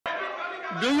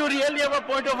Do you really have a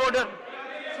point of order?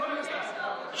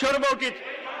 Sure about it?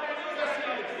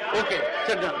 Okay,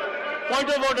 sit down. Point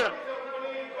of order.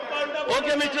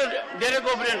 Okay, Mr. Derek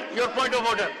O'Brien, your point of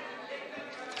order.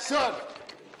 Sir.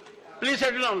 Please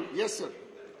settle down. Yes, sir.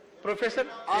 Professor,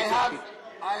 I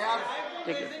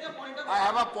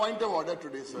have a point of order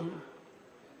today, sir.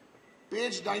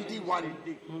 Page 91,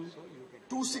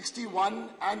 261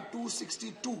 and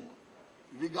 262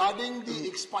 regarding the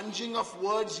expunging of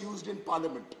words used in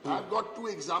Parliament. I've got two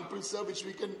examples, sir, which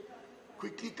we can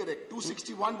quickly correct.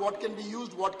 261, what can be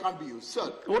used, what can't be used.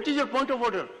 Sir. What is your point of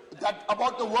order? That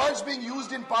about the words being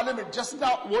used in Parliament just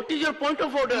now. What is your point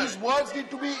of order? These words need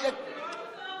to be...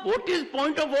 What is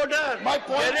point of order? My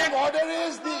point of order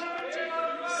is the...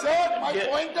 Sir, my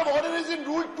point of order is in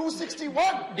Rule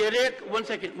 261. Derek, one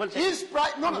second. Is the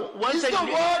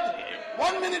word...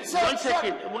 1 minute, sir.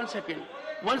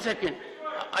 One second.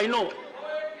 I know.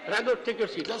 Raghav, take your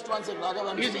seat. Just 1 second,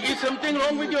 Raghav. Is something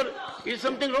wrong with your... Is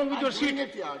something wrong with your seat?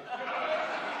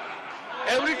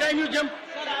 Every time you jump...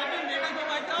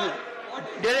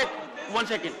 Derek, 1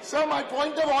 second. Sir, my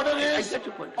point of order is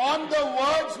on the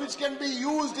words which can be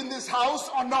used in this house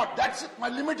or not. That's my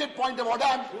limited point of order.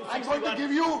 I'm going to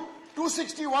give you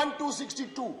 261,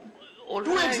 262. All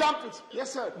Two right. examples.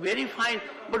 Yes, sir. Very fine.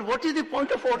 But what is the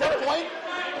point of order? The point...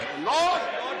 Lord,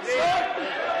 sir.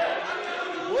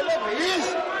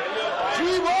 Please.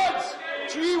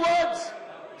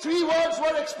 Three words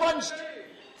were expunged.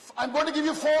 I'm going to give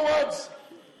you 4 words.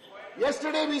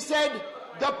 Yesterday we said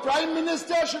the Prime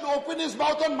Minister should open his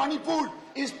mouth on Manipur.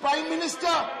 His Prime Minister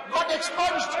got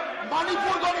expunged.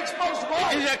 Manipur got expunged.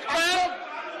 Why? It is expunged.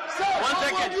 Sir, One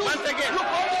second.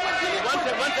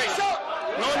 Sir.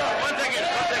 No, one second.